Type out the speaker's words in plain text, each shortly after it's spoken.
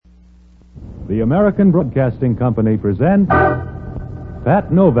The American Broadcasting Company presents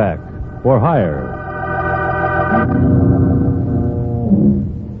Pat Novak for Hire.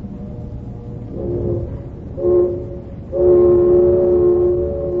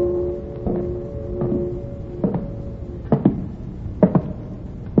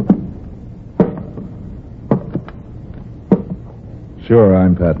 Sure,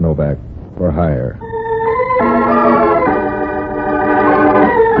 I'm Pat Novak for hire.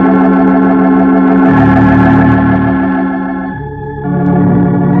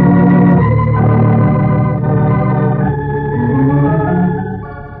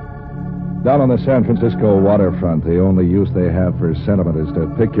 Down on the San Francisco waterfront, the only use they have for sentiment is to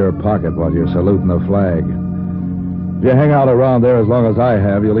pick your pocket while you're saluting the flag. If you hang out around there as long as I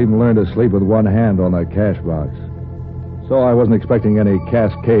have, you'll even learn to sleep with one hand on the cash box. So I wasn't expecting any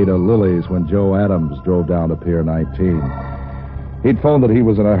cascade of lilies when Joe Adams drove down to Pier 19. He'd phoned that he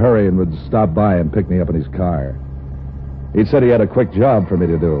was in a hurry and would stop by and pick me up in his car. He'd said he had a quick job for me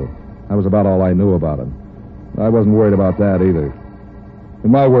to do. That was about all I knew about him. I wasn't worried about that either. In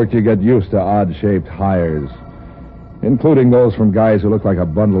my work, you get used to odd-shaped hires, including those from guys who looked like a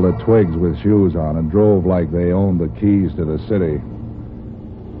bundle of twigs with shoes on and drove like they owned the keys to the city.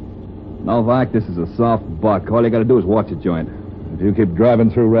 Novak, this is a soft buck. All you gotta do is watch a joint. If you keep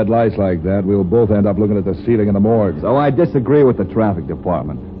driving through red lights like that, we'll both end up looking at the ceiling in the morgue. So I disagree with the traffic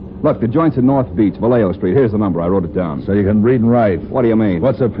department. Look, the joint's in North Beach, Vallejo Street. Here's the number. I wrote it down. So you can read and write. What do you mean?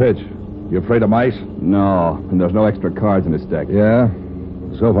 What's the pitch? You afraid of mice? No, and there's no extra cards in this deck. Yeah?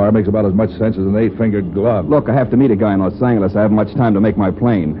 So far, it makes about as much sense as an 8-fingered glove. Look, I have to meet a guy in Los Angeles. I haven't much time to make my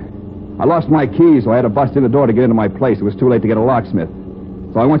plane. I lost my keys, so I had to bust in the door to get into my place. It was too late to get a locksmith.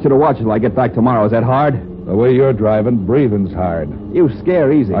 So I want you to watch till I get back tomorrow. Is that hard? The way you're driving, breathing's hard. You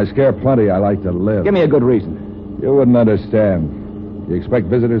scare easy. I scare plenty. I like to live. Give me a good reason. You wouldn't understand. You expect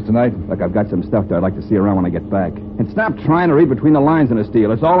visitors tonight? Look, I've got some stuff that I'd like to see around when I get back. And stop trying to read between the lines in this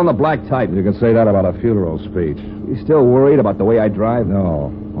deal. It's all in the black type. You can say that about a funeral speech. You still worried about the way I drive?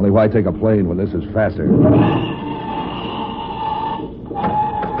 No. Only why take a plane when this is faster?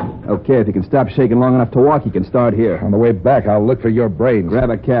 Okay, if you can stop shaking long enough to walk, you can start here. On the way back, I'll look for your brains. Grab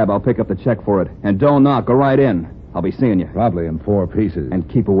a cab. I'll pick up the check for it. And don't knock. Go right in. I'll be seeing you. Probably in 4 pieces. And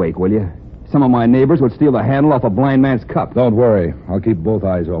keep awake, will you? Some of my neighbors would steal the handle off a blind man's cup. Don't worry. I'll keep both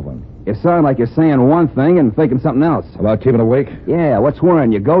eyes open. You sound like you're saying one thing and thinking something else. About keeping awake? Yeah, what's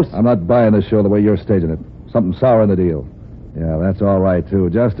worrying you, ghost? I'm not buying this show the way you're staging it. Something sour in the deal. Yeah, that's all right, too.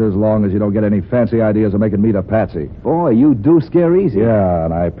 Just as long as you don't get any fancy ideas of making me the patsy. Boy, you do scare easy. Yeah,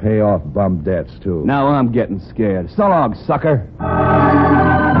 and I pay off bum debts, too. Now I'm getting scared. So long, sucker.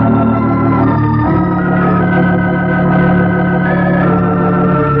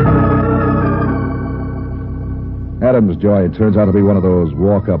 Adams' joint turns out to be one of those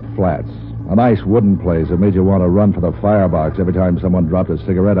walk-up flats. A nice wooden place that made you want to run for the firebox every time someone dropped a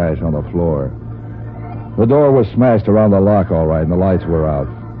cigarette ash on the floor. The door was smashed around the lock all right, and the lights were out.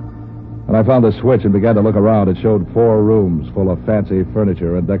 When I found the switch and began to look around, it showed 4 rooms full of fancy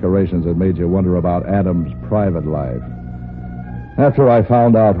furniture and decorations that made you wonder about Adams' private life. After I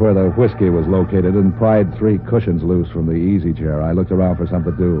found out where the whiskey was located and pried 3 cushions loose from the easy chair, I looked around for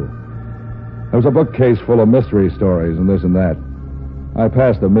something to do. There was a bookcase full of mystery stories and this and that. I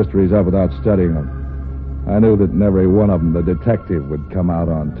passed the mysteries up without studying them. I knew that in every one of them the detective would come out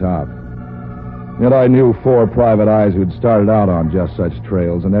on top. Yet I knew 4 private eyes who'd started out on just such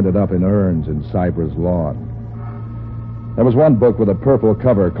trails and ended up in urns in Cypress Lawn. There was one book with a purple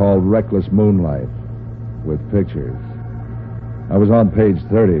cover called Reckless Moonlight, with pictures. I was on page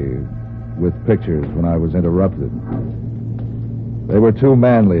 30 with pictures when I was interrupted. They were too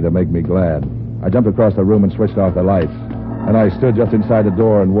manly to make me glad. I jumped across the room and switched off the lights. And I stood just inside the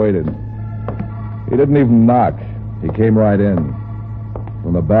door and waited. He didn't even knock. He came right in.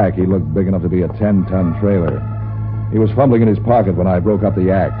 From the back, he looked big enough to be a 10-ton trailer. He was fumbling in his pocket when I broke up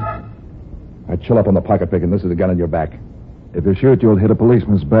the act. Chill up on the pocket pick, and this is a gun in your back. If you shoot, you'll hit a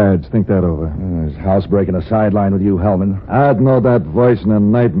policeman's badge. Think that over. There's housebreaking a sideline with you, Hellman. I'd know that voice in a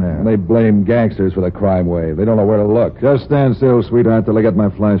nightmare. And they blame gangsters for the crime wave. They don't know where to look. Just stand still, sweetheart, till I get my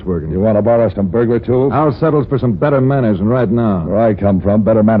flash working. You want to borrow some burglar tools? I'll settle for some better manners, and right now. Where I come from,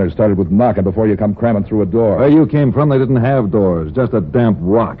 better manners started with knocking before you come cramming through a door. Where you came from, they didn't have doors. Just a damp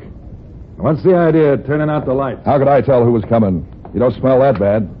rock. What's the idea of turning out the lights? How could I tell who was coming? You don't smell that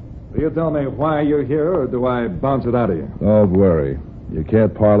bad. Will you tell me why you're here, or do I bounce it out of you? Don't worry. You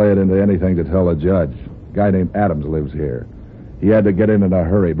can't parlay it into anything to tell a judge. A guy named Adams lives here. He had to get in a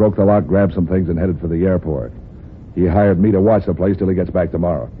hurry, broke the lock, grabbed some things, and headed for the airport. He hired me to watch the place till he gets back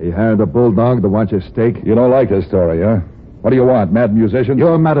tomorrow. He hired a bulldog to watch his steak? You don't like this story, huh? What do you want, mad musicians?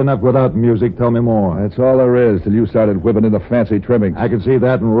 You're mad enough without music. Tell me more. That's all there is till you started whipping in the fancy trimmings. I could see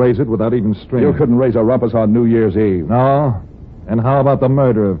that and raise it without even stringing. You couldn't raise a rumpus on New Year's Eve. No? And how about the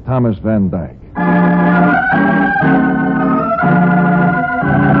murder of Thomas Van Dyke?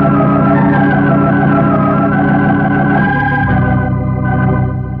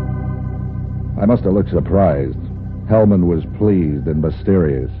 I must have looked surprised. Hellman was pleased and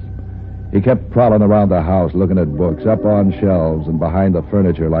mysterious. He kept prowling around the house, looking at books, up on shelves and behind the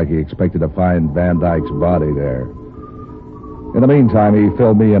furniture like he expected to find Van Dyke's body there. In the meantime, he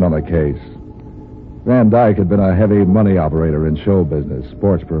filled me in on the case. Van Dyke had been a heavy money operator in show business,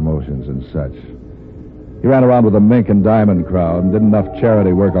 sports promotions and such. He ran around with the mink and diamond crowd and did enough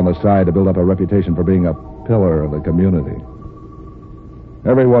charity work on the side to build up a reputation for being a pillar of the community.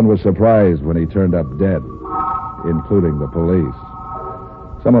 Everyone was surprised when he turned up dead, including the police.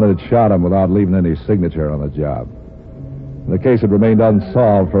 Someone had shot him without leaving any signature on the job. The case had remained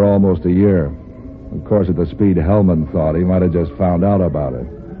unsolved for almost a year. Of course, at the speed Hellman thought, he might have just found out about it.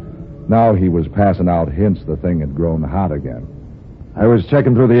 Now he was passing out hints the thing had grown hot again. I was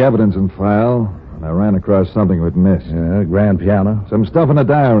checking through the evidence and file, and I ran across something we'd missed. Yeah, grand piano. Some stuff in a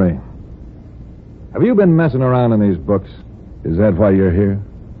diary. Have you been messing around in these books? Is that why you're here?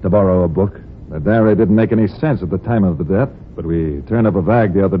 To borrow a book? The diary didn't make any sense at the time of the death, but we turned up a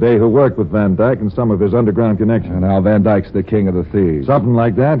vag the other day who worked with Van Dyke and some of his underground connections. And now Van Dyke's the king of the thieves. Something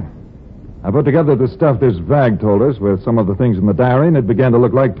like that. I put together the stuff this vag told us with some of the things in the diary, and it began to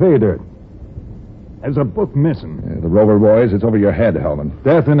look like pay dirt. There's a book missing. The Rover Boys, it's over your head, Hellman.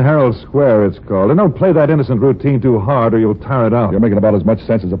 Death in Herald Square, it's called. And don't play that innocent routine too hard or you'll tire it out. You're making about as much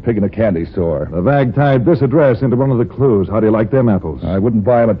sense as a pig in a candy store. The vag tied this address into one of the clues. How do you like them apples? I wouldn't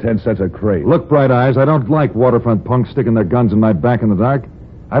buy them at 10 cents a crate. Look, Bright Eyes, I don't like waterfront punks sticking their guns in my back in the dark.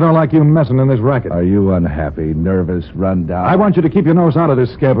 I don't like you messing in this racket. Are you unhappy, nervous, run down? I want you to keep your nose out of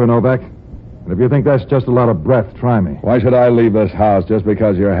this scamper, Novak. And if you think that's just a lot of breath, try me. Why should I leave this house just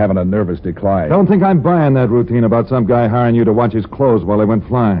because you're having a nervous decline? Don't think I'm buying that routine about some guy hiring you to watch his clothes while they went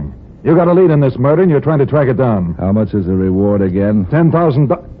flying. You got a lead in this murder, and you're trying to track it down. How much is the reward again?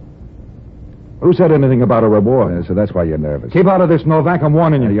 $10,000. Who said anything about a reward? Yeah, so that's why you're nervous. Keep out of this, Novak. I'm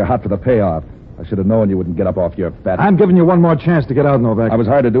warning you. You're hot for the payoff. I should have known you wouldn't get up off your fat... I'm giving you one more chance to get out, Novak. I was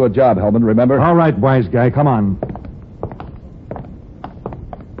hired to do a job, Hellman, remember? All right, wise guy. Come on.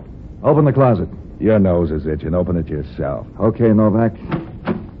 Open the closet. Your nose is itching. Open it yourself. Okay, Novak.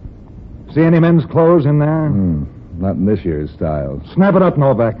 See any men's clothes in there? Not in this year's style. Snap it up,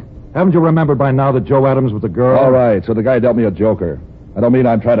 Novak. Haven't you remembered by now that Joe Adams was the girl? All right, so the guy dealt me a joker. I don't mean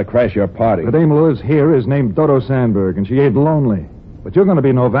I'm trying to crash your party. The dame Liz here is named Dodo Sandberg, and she ain't lonely. But you're going to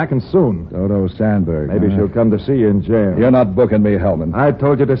be Novak, and soon. Dodo Sandberg. Maybe she'll come to see you in jail. You're not booking me, Hellman. I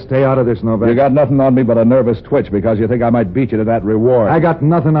told you to stay out of this, Novak. You got nothing on me but a nervous twitch because you think I might beat you to that reward. I got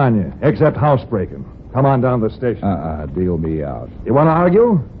nothing on you, except housebreaking. Come on down to the station. Deal me out. You want to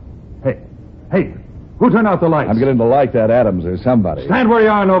argue? Hey, who turned out the lights? I'm getting to like that Adams or somebody. Stand where you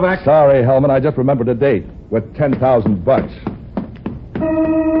are, Novak. Sorry, Hellman, I just remembered a date with $10,000.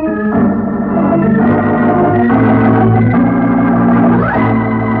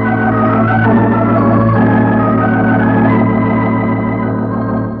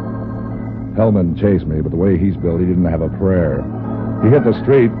 Hellman chased me, but the way he's built, he didn't have a prayer. He hit the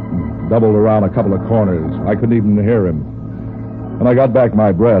street, doubled around a couple of corners. I couldn't even hear him. When I got back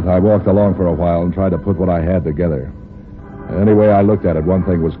my breath, I walked along for a while and tried to put what I had together. Any way I looked at it, one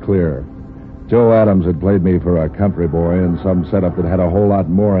thing was clear. Joe Adams had played me for a country boy in some setup that had a whole lot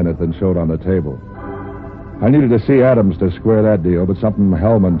more in it than showed on the table. I needed to see Adams to square that deal, but something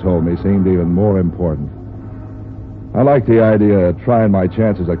Hellman told me seemed even more important. I liked the idea of trying my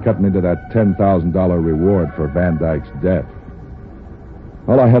chances of cutting into that $10,000 reward for Van Dyke's death.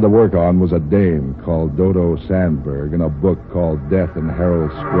 All I had to work on was a dame called Dodo Sandberg and a book called Death in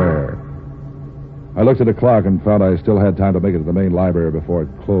Herald Square. I looked at the clock and found I still had time to make it to the main library before it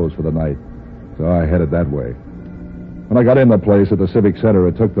closed for the night, so I headed that way. When I got in the place at the Civic Center,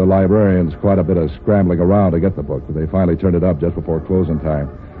 it took the librarians quite a bit of scrambling around to get the book, but they finally turned it up just before closing time.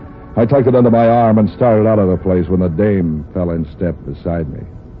 I tucked it under my arm and started out of the place when the dame fell in step beside me.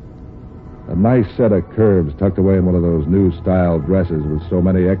 A nice set of curves tucked away in one of those new-style dresses with so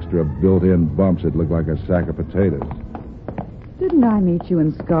many extra built-in bumps it looked like a sack of potatoes. Didn't I meet you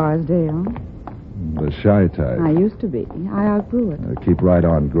in Scarsdale? The shy type. I used to be. I outgrew it. Keep right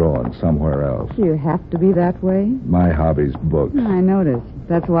on growing somewhere else. You have to be that way? My hobby's books. I noticed.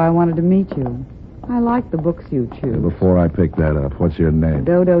 That's why I wanted to meet you. I like the books you choose. Before I pick that up, what's your name?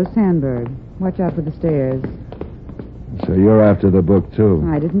 Dodo Sandberg. Watch out for the stairs. So you're after the book, too.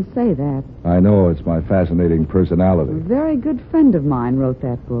 I didn't say that. I know it's my fascinating personality. A very good friend of mine wrote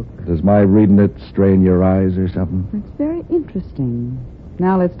that book. Does my reading it strain your eyes or something? It's very interesting.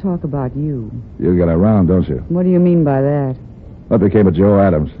 Now let's talk about you. You get around, don't you? What do you mean by that? What became of Joe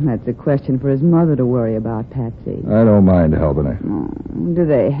Adams? That's a question for his mother to worry about, Patsy. I don't mind helping her. Oh, do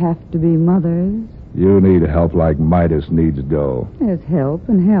they have to be mothers? You need help like Midas needs dough. There's help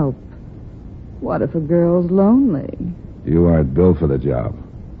and help. What if a girl's lonely? You aren't built for the job.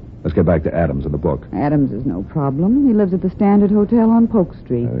 Let's get back to Adams and the book. Adams is no problem. He lives at the Standard Hotel on Polk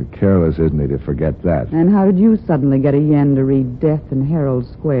Street. Careless, isn't he, to forget that? And how did you suddenly get a yen to read Death in Herald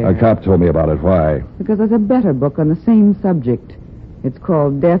Square? A cop told me about it. Why? Because there's a better book on the same subject. It's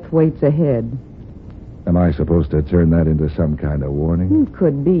called Death Waits Ahead. Am I supposed to turn that into some kind of warning? It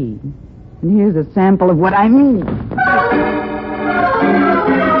could be. And here's a sample of what I mean.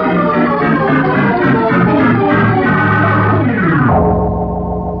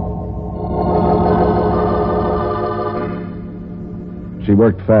 She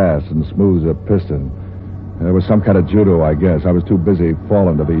worked fast and smooth as a piston. There was some kind of judo, I guess. I was too busy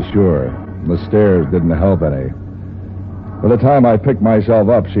falling to be sure. The stairs didn't help any. By the time I picked myself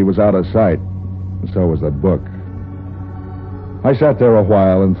up, she was out of sight. And so was the book. I sat there a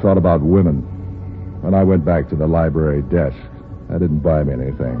while and thought about women. When I went back to the library desk, I didn't buy me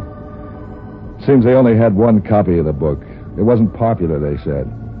anything. Seems they only had one copy of the book. It wasn't popular, they said.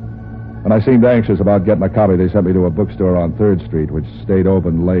 When I seemed anxious about getting a copy, they sent me to a bookstore on 3rd Street, which stayed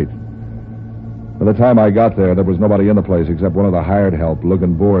open late. By the time I got there was nobody in the place except one of the hired help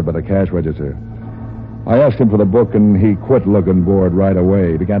looking bored by the cash register. I asked him for the book, and he quit looking bored right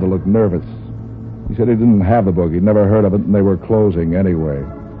away. He began to look nervous. He said he didn't have the book. He'd never heard of it, and they were closing anyway.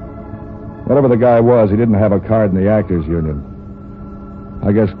 Whatever the guy was, he didn't have a card in the Actors Union.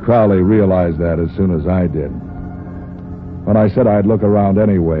 I guess Crowley realized that as soon as I did. When I said I'd look around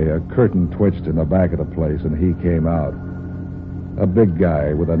anyway, a curtain twitched in the back of the place, and he came out. A big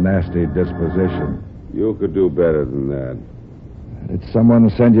guy with a nasty disposition. You could do better than that. Did someone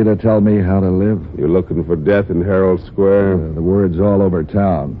send you to tell me how to live? You're looking for death in Herald Square? The word's all over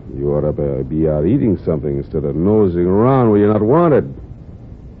town. You ought to be out eating something instead of nosing around where you're not wanted.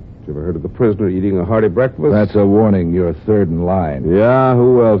 You ever heard of the prisoner eating a hearty breakfast? That's a warning. You're third in line. Yeah,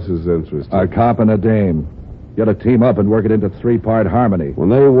 who else is interested? A cop and a dame. You got to team up and work it into 3-part harmony. When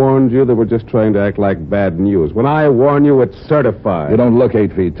they warned you, they were just trying to act like bad news. When I warn you, it's certified. You don't look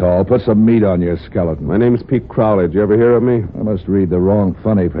 8 feet tall. Put some meat on your skeleton. My name's Pete Crowley. Did you ever hear of me? I must read the wrong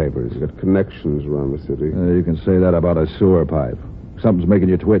funny papers. You got connections around the city. You can say that about a sewer pipe. Something's making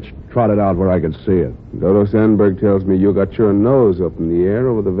you twitch. Trot it out where I can see it. Dodo Sandberg tells me you got your nose up in the air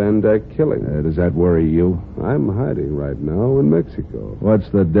over the Van Dyke killing. Does that worry you? I'm hiding right now in Mexico. What's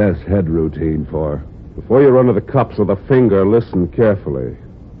the death's head routine for? Before you run to the cops with a finger, listen carefully.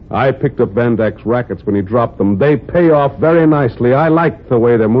 I picked up Van Dyke's rackets when he dropped them. They pay off very nicely. I like the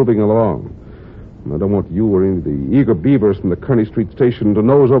way they're moving along. And I don't want you or any of the eager beavers from the Kearney Street station to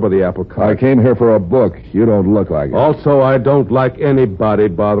nose over the apple cart. I came here for a book. You don't look like it. Also, I don't like anybody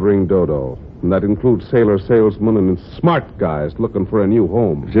bothering Dodo. And that includes sailor salesmen and smart guys looking for a new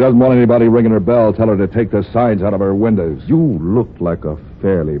home. If she doesn't want anybody ringing her bell, tell her to take the signs out of her windows. You look like a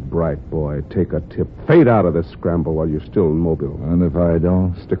fairly bright boy. Take a tip. Fade out of this scramble while you're still in Mobile. And if I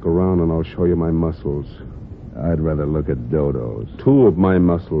don't? Stick around and I'll show you my muscles. I'd rather look at Dodo's. 2 of my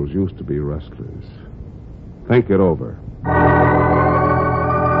muscles used to be wrestlers. Think it over.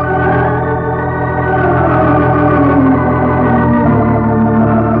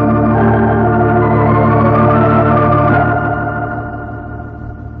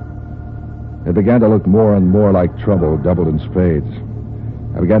 It began to look more and more like trouble doubled in spades.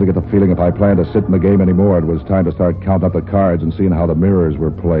 I began to get the feeling if I planned to sit in the game anymore, it was time to start counting up the cards and seeing how the mirrors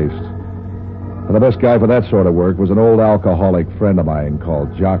were placed. And the best guy for that sort of work was an old alcoholic friend of mine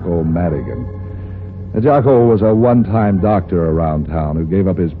called Jocko Madigan. Jocko was a one-time doctor around town who gave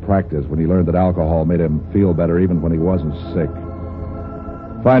up his practice when he learned that alcohol made him feel better even when he wasn't sick.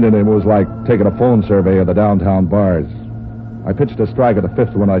 Finding him was like taking a phone survey of the downtown bars. I pitched a strike at the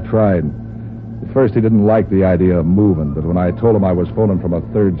 5th one I tried. At first, he didn't like the idea of moving, but when I told him I was phoning from a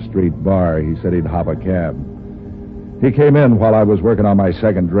 3rd Street bar, he said he'd hop a cab. He came in while I was working on my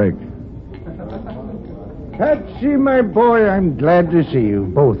second drink. Patsy, my boy, I'm glad to see you,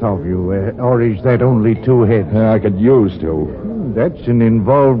 both of you. Or is that only 2 heads? I could use to. That's an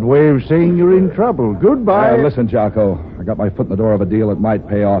involved way of saying you're in trouble. Goodbye. Listen, Jocko, I got my foot in the door of a deal that might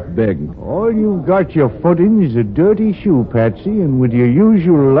pay off big. All you've got your foot in is a dirty shoe, Patsy, and with your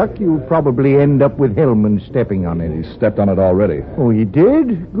usual luck, you'll probably end up with Hellman stepping on it. He stepped on it already. Oh, he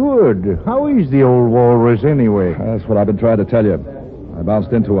did? Good. How is the old walrus anyway? That's what I've been trying to tell you. I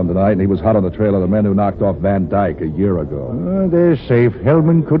bounced into him tonight, and he was hot on the trail of the men who knocked off Van Dyke a year ago. They're safe.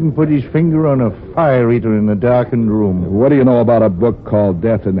 Hellman couldn't put his finger on a fire eater in a darkened room. What do you know about a book called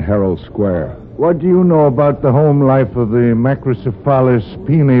Death in Herald Square? What do you know about the home life of the Macrocephalus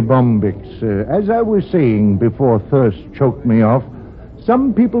pinebombix? As I was saying before thirst choked me off,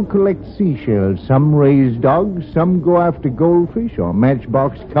 some people collect seashells, some raise dogs, some go after goldfish or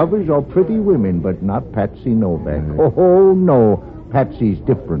matchbox covers or pretty women, but not Patsy Novak. Oh, no. Patsy's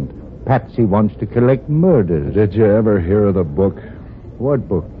different. Patsy wants to collect murders. Did you ever hear of the book? What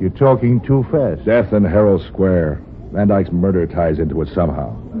book? You're talking too fast. Death in Herald Square. Van Dyke's murder ties into it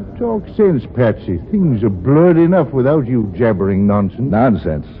somehow. Talk sense, Patsy. Things are blurred enough without you jabbering nonsense.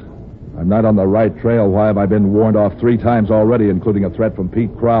 Nonsense. I'm not on the right trail. Why have I been warned off 3 times already, including a threat from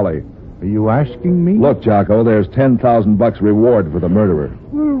Pete Crowley? Are you asking me? Look, Jocko, there's $10,000 reward for the murderer.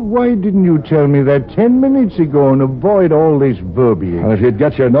 Well, why didn't you tell me that 10 minutes ago and avoid all this verbiage? Well, if you'd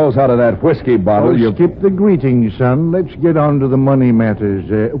get your nose out of that whiskey bottle, you... Skip the greetings, son. Let's get on to the money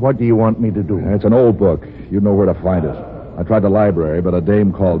matters. What do you want me to do? It's an old book. You know where to find it. I tried the library, but a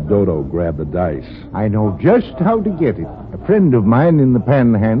dame called Dodo grabbed the dice. I know just how to get it. A friend of mine in the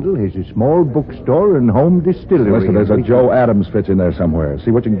Panhandle has a small bookstore and home distillery. Listen, there's a Joe Adams fits in there somewhere.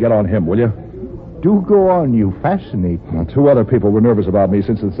 See what you can get on him, will you? Do go on. You fascinate me. Now, 2 other people were nervous about me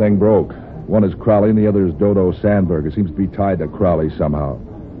since the thing broke. One is Crowley and the other is Dodo Sandberg. It seems to be tied to Crowley somehow.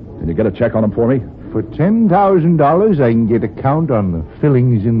 Can you get a check on him for me? For $10,000, I can get a count on the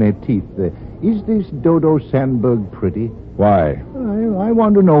fillings in their teeth. Is this Dodo Sandberg pretty? Why? I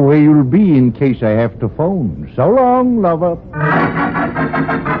want to know where you'll be in case I have to phone. So long, lover.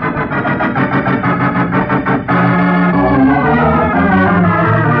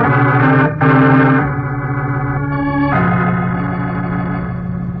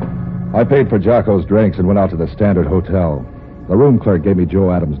 I paid for Jocko's drinks and went out to the Standard Hotel. The room clerk gave me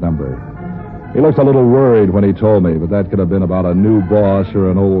Joe Adams' number. He looked a little worried when he told me, but that could have been about a new boss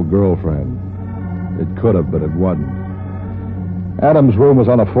or an old girlfriend. It could have, but it wasn't. Adams' room was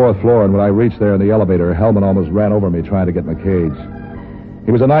on the 4th floor, and when I reached there in the elevator, Hellman almost ran over me trying to get in the cage.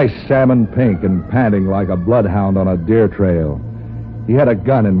 He was a nice salmon pink and panting like a bloodhound on a deer trail. He had a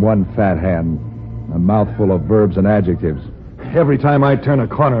gun in one fat hand, a mouthful of verbs and adjectives. Every time I turn a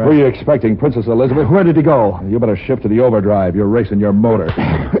corner... Who are you expecting, Princess Elizabeth? Where did he go? You better shift to the overdrive. You're racing your motor.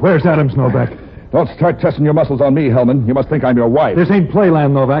 Where's Adams, Novak? Don't start testing your muscles on me, Hellman. You must think I'm your wife. This ain't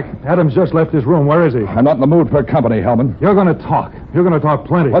playland, Novak. Adams just left his room. Where is he? I'm not in the mood for company, Hellman. You're going to talk. You're going to talk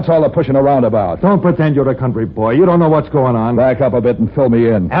plenty. What's all the pushing around about? Don't pretend you're a country boy. You don't know what's going on. Back up a bit and fill me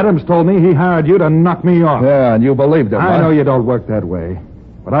in. Adams told me he hired you to knock me off. Yeah, and you believed him, I huh? know you don't work that way.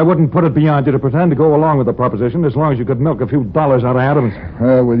 But I wouldn't put it beyond you to pretend to go along with the proposition as long as you could milk a few dollars out of Adams.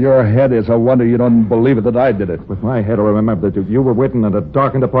 With your head, it's a wonder you don't believe it that I did it. With my head, I remember that you were waiting in a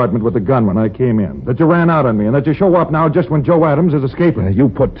darkened apartment with a gun when I came in. That you ran out on me, and that you show up now just when Joe Adams is escaping. You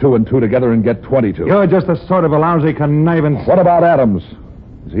put 2 and 2 together and get 22. You're just a sort of a lousy conniving... What about Adams?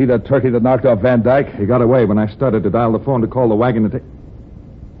 Is he the turkey that knocked off Van Dyke? He got away when I started to dial the phone to call the wagon to take...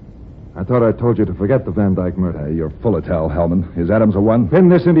 I thought I told you to forget the Van Dyke murder. You're full of tell, Hellman. Is Adams the one? Pin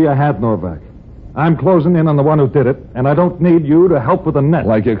this into your hat, Novak. I'm closing in on the one who did it, and I don't need you to help with the net.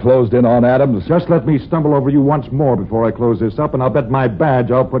 Like you closed in on Adams? Just let me stumble over you once more before I close this up, and I'll bet my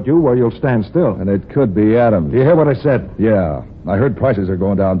badge I'll put you where you'll stand still. And it could be Adams. Do you hear what I said? Yeah. I heard prices are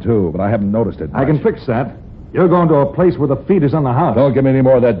going down, too, but I haven't noticed it much. I can fix that. You're going to a place where the feet is on the house. Don't give me any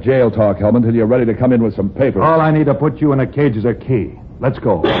more of that jail talk, Hellman, till you're ready to come in with some papers. All I need to put you in a cage is a key. Let's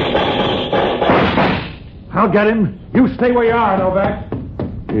go. I'll get him. You stay where you are, Novak.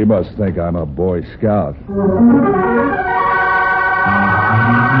 He must think I'm a Boy Scout.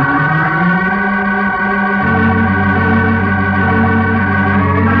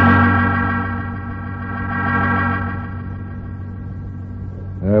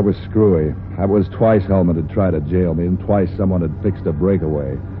 That was screwy. That was twice Hellman had tried to jail me, and twice someone had fixed a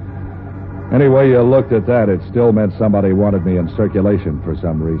breakaway. Any way you looked at that, it still meant somebody wanted me in circulation for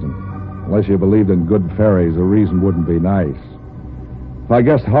some reason. Unless you believed in good fairies, the reason wouldn't be nice. If I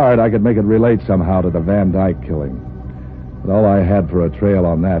guessed hard, I could make it relate somehow to the Van Dyke killing. But all I had for a trail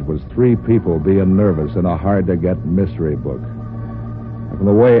on that was 3 people being nervous in a hard-to-get mystery book. And from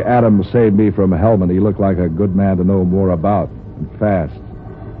the way Adams saved me from Hellman, he looked like a good man to know more about, and fast.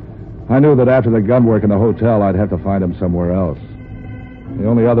 I knew that after the gun work in the hotel, I'd have to find him somewhere else. The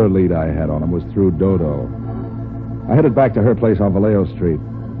only other lead I had on him was through Dodo. I headed back to her place on Vallejo Street.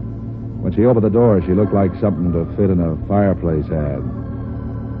 When she opened the door, she looked like something to fit in a fireplace ad.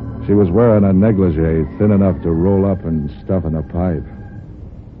 She was wearing a negligee thin enough to roll up and stuff in a pipe.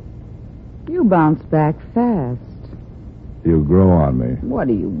 You bounce back fast. You grow on me. What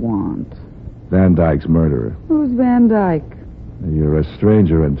do you want? Van Dyke's murderer. Who's Van Dyke? You're a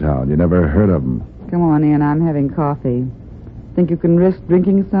stranger in town. You never heard of him. Come on in. I'm having coffee. Think you can risk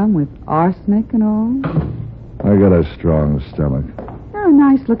drinking some with arsenic and all? I got a strong stomach. You're a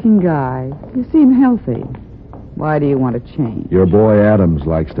nice-looking guy. You seem healthy. Why do you want to change? Your boy Adams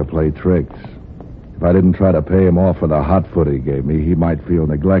likes to play tricks. If I didn't try to pay him off for the hot foot he gave me, he might feel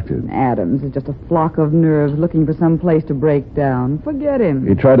neglected. Adams is just a flock of nerves looking for some place to break down. Forget him.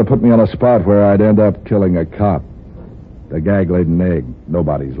 He tried to put me on a spot where I'd end up killing a cop. The gag laid an egg.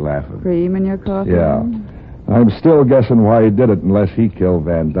 Nobody's laughing. Cream in your coffee? Yeah. I'm still guessing why he did it unless he killed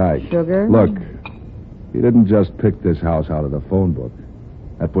Van Dyke. Sugar? Look, he didn't just pick this house out of the phone book.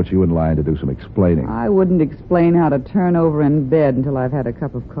 That puts you in line to do some explaining. I wouldn't explain how to turn over in bed until I've had a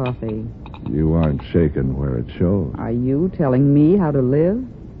cup of coffee. You aren't shaken where it shows. Are you telling me how to live?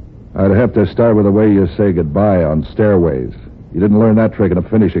 I'd have to start with the way you say goodbye on stairways. You didn't learn that trick in a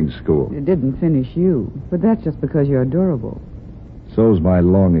finishing school. It didn't finish you, but that's just because you're adorable. So's my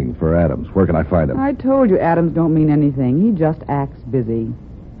longing for Adams. Where can I find him? I told you Adams don't mean anything. He just acts busy.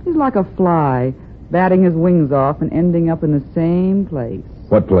 He's like a fly, batting his wings off and ending up in the same place.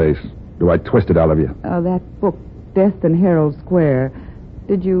 What place? Do I twist it out of you? That book, Death in Herald Square.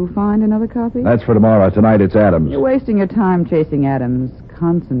 Did you find another copy? That's for tomorrow. Tonight it's Adams. You're wasting your time chasing Adams.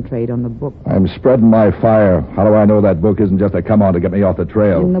 Concentrate on the book. I'm spreading my fire. How do I know that book isn't just a come-on to get me off the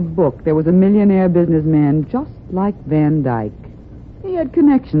trail? In the book, there was a millionaire businessman just like Van Dyke. He had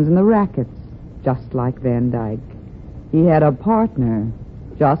connections in the rackets, just like Van Dyke. He had a partner,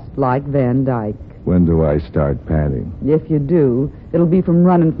 just like Van Dyke. When do I start panting? If you do, it'll be from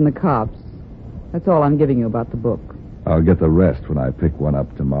running from the cops. That's all I'm giving you about the book. I'll get the rest when I pick one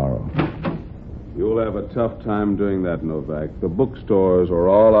up tomorrow. You'll have a tough time doing that, Novak. The bookstores are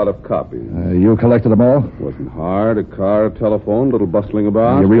all out of copies. You collected them all? Wasn't hard. A car, a telephone, little bustling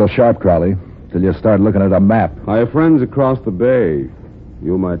about. You're real sharp, Crowley, till you start looking at a map. I have friends across the bay.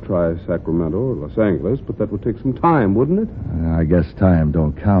 You might try Sacramento or Los Angeles, but that would take some time, wouldn't it? I guess time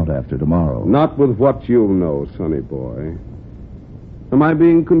don't count after tomorrow. Not with what you know, sonny boy. Am I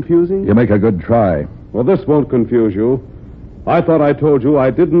being confusing? You make a good try. Well, this won't confuse you. I thought I told you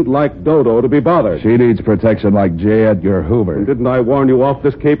I didn't like Dodo to be bothered. She needs protection like J. Edgar Hoover. And didn't I warn you off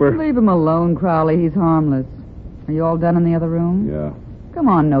this caper? Leave him alone, Crowley. He's harmless. Are you all done in the other room? Yeah. Come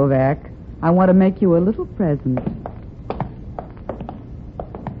on, Novak. I want to make you a little present.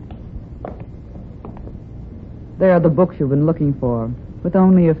 There are the books you've been looking for, with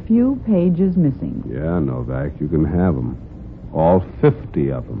only a few pages missing. Yeah, Novak, you can have them. All 50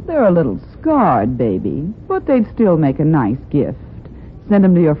 of them. They're a little scarred, baby, but they'd still make a nice gift. Send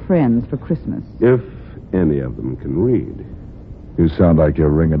them to your friends for Christmas. If any of them can read. You sound like you're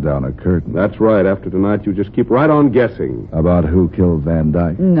ringing down a curtain. That's right. After tonight, you just keep right on guessing. About who killed Van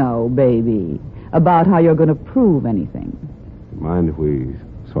Dyke? No, baby. About how you're going to prove anything. Mind if we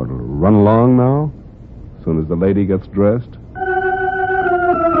sort of run along now? As soon as the lady gets dressed?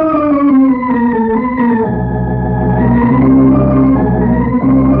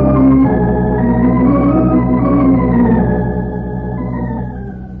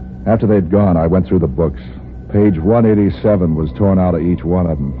 After they'd gone, I went through the books. Page 187 was torn out of each one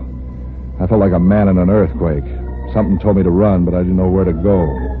of them. I felt like a man in an earthquake. Something told me to run, but I didn't know where to go.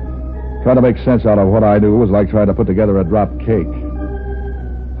 Trying to make sense out of what I knew was like trying to put together a drop cake.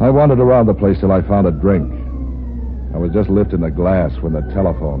 I wandered around the place till I found a drink. I was just lifting the glass when the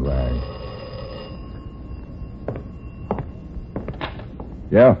telephone rang.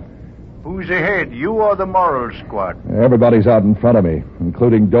 Yeah? Who's ahead, you or the moral squad? Everybody's out in front of me,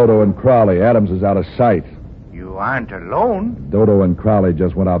 including Dodo and Crowley. Adams is out of sight. You aren't alone. Dodo and Crowley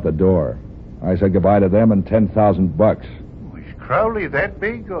just went out the door. I said goodbye to them and $10,000. Was Crowley that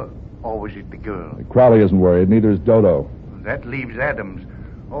big, or was it the girl? Crowley isn't worried, neither is Dodo. That leaves Adams.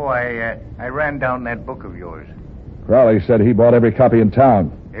 Oh, I ran down that book of yours. Crowley said he bought every copy in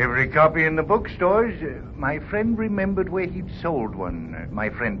town. Every copy in the bookstores. My friend remembered where he'd sold one. My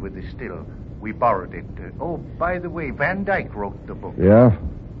friend with the still. We borrowed it. Oh, by the way, Van Dyke wrote the book. Yeah?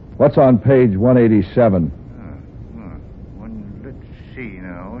 What's on page 187? Let's see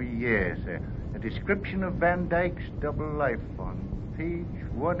now. Yes, a description of Van Dyke's double life. On page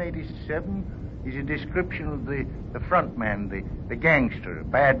 187 is a description of the front man, the gangster. A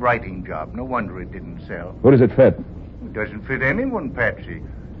bad writing job. No wonder it didn't sell. Who does it fit? It doesn't fit anyone, Patsy.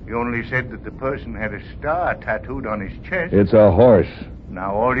 You only said that the person had a star tattooed on his chest. It's a horse.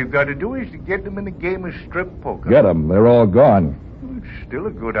 Now all you've got to do is to get them in a game of strip poker. Get them. They're all gone. It's still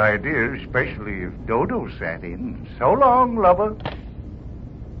a good idea, especially if Dodo sat in. So long, lover.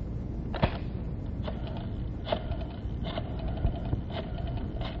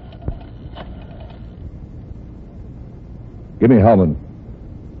 Give me Hellman.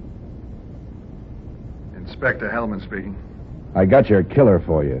 Inspector Hellman speaking. I got your killer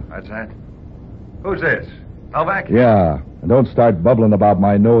for you. That's that. Who's this? Novak? Yeah. And don't start bubbling about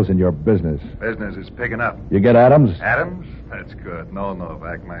my nose in your business. Business is picking up. You get Adams? Adams? That's good. No,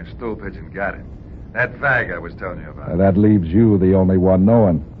 Novak. My stool pigeon got it. That fag I was telling you about. That leaves you the only one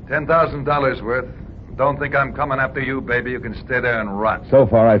knowing. $10,000 worth. Don't think I'm coming after you, baby. You can stay there and rot. So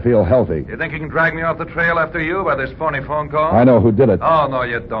far, I feel healthy. You think you can drag me off the trail after you by this phony phone call? I know who did it. Oh, no,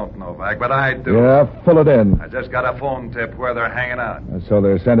 you don't, Novak, but I do. Yeah, fill it in. I just got a phone tip where they're hanging out. So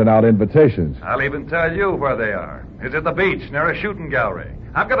they're sending out invitations. I'll even tell you where they are. It's at the beach near a shooting gallery.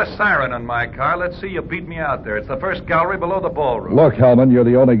 I've got a siren in my car. Let's see you beat me out there. It's the first gallery below the ballroom. Look, Hellman, you're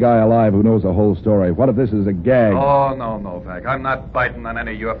the only guy alive who knows the whole story. What if this is a gag? Oh, no, Novak. I'm not biting on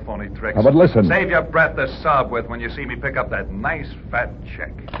any of your phony tricks. But listen. Save your breath to sob with when you see me pick up that nice fat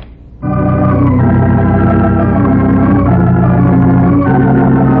check.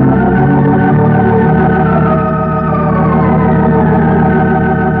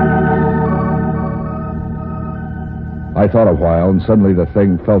 I thought a while, and suddenly the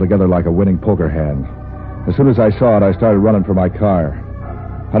thing fell together like a winning poker hand. As soon as I saw it, I started running for my car.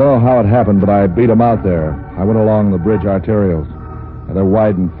 I don't know how it happened, but I beat 'em out there. I went along the bridge arterials. And they're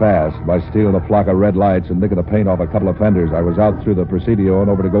wide and fast. By stealing a flock of red lights and nicking the paint off a couple of fenders, I was out through the Presidio and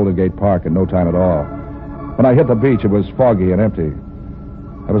over to Golden Gate Park in no time at all. When I hit the beach, it was foggy and empty.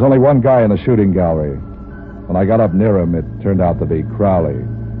 There was only one guy in the shooting gallery. When I got up near him, it turned out to be Crowley.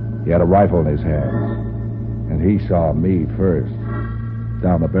 He had a rifle in his hands. And he saw me first,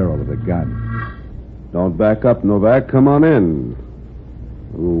 down the barrel of the gun. Don't back up, Novak. Come on in.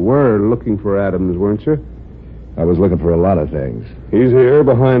 You were looking for Adams, weren't you? I was looking for a lot of things. He's here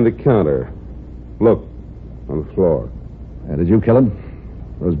behind the counter. Look, on the floor. And did you kill him?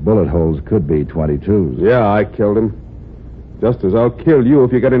 Those bullet holes could be 22s. Yeah, I killed him. Just as I'll kill you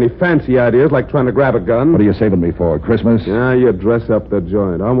if you got any fancy ideas like trying to grab a gun. What are you saving me for, Christmas? Yeah, you dress up the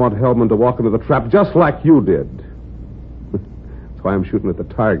joint. I want Hellman to walk into the trap just like you did. That's why I'm shooting at the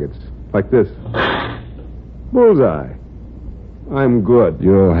targets. Like this. Bullseye. I'm good.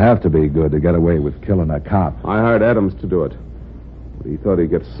 You'll have to be good to get away with killing a cop. I hired Adams to do it. But he thought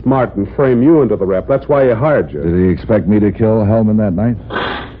he'd get smart and frame you into the rap. That's why he hired you. Did he expect me to kill Hellman that night?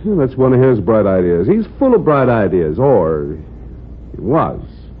 Well, that's one of his bright ideas. He's full of bright ideas. Or he was.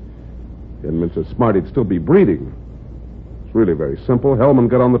 He hadn't been so smart he'd still be breeding. It's really very simple. Hellman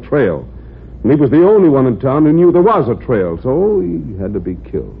got on the trail. And he was the only one in town who knew there was a trail, so he had to be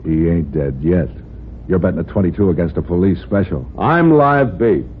killed. He ain't dead yet. You're betting a 22 against a police special. I'm live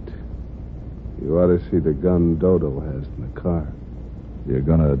bait. You ought to see the gun Dodo has in the car. You're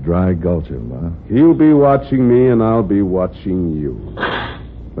gonna dry gulch him, huh? He'll be watching me, and I'll be watching you.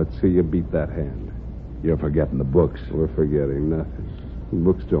 Let's see you beat that hand. You're forgetting the books. We're forgetting nothing. The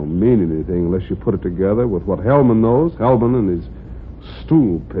books don't mean anything unless you put it together with what Hellman knows. Hellman and his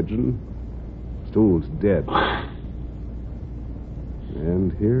stool pigeon. Stool's dead.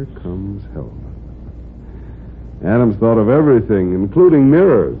 And here comes Hellman. Adams thought of everything, including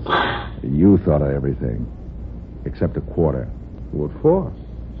mirrors. You thought of everything. Except a quarter. What for?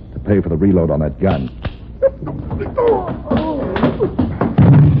 To pay for the reload on that gun.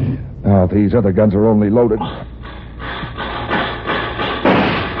 Now, these other guns are only loaded.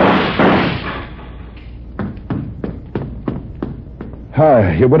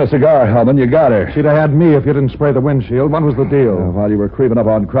 Hi, you win a cigar, Hellman. You got her. She'd have had me if you didn't spray the windshield. What was the deal? While you were creeping up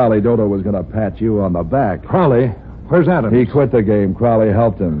on Crowley, Dodo was going to pat you on the back. Crowley? Where's Adams? He quit the game. Crowley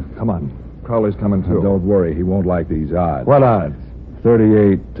helped him. Come on. Crowley's coming, too. Don't worry. He won't like these odds. What odds?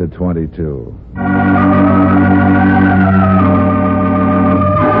 38 to 22.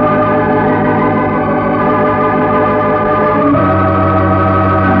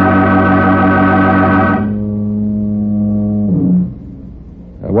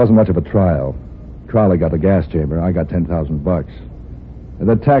 It wasn't much of a trial. Crowley got the gas chamber. I got $10,000.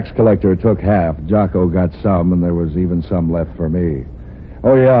 The tax collector took half. Jocko got some, and there was even some left for me.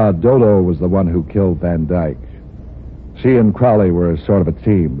 Oh, yeah, Dodo was the one who killed Van Dyke. She and Crowley were sort of a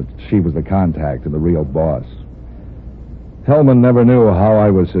team, but she was the contact and the real boss. Hellman never knew how I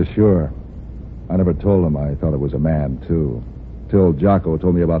was so sure. I never told him I thought it was a man, too. Till Jocko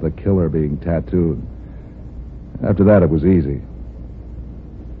told me about the killer being tattooed. After that, it was easy.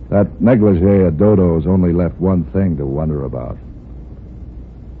 That negligee of Dodo's only left one thing to wonder about.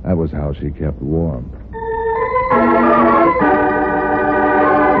 That was how she kept warm.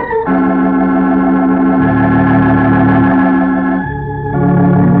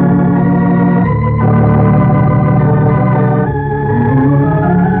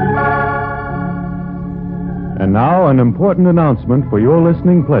 And now, an important announcement for your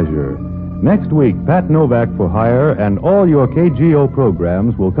listening pleasure. Next week, Pat Novak for Hire and all your KGO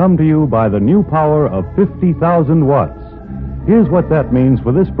programs will come to you by the new power of 50,000 watts. Here's what that means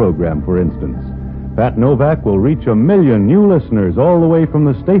for this program, for instance. Pat Novak will reach 1 million new listeners all the way from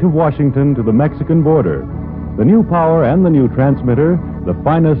the state of Washington to the Mexican border. The new power and the new transmitter, the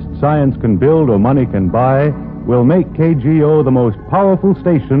finest science can build or money can buy, will make KGO the most powerful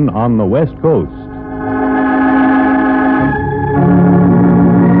station on the West Coast.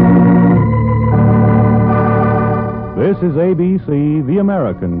 This is ABC, the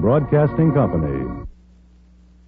American Broadcasting Company.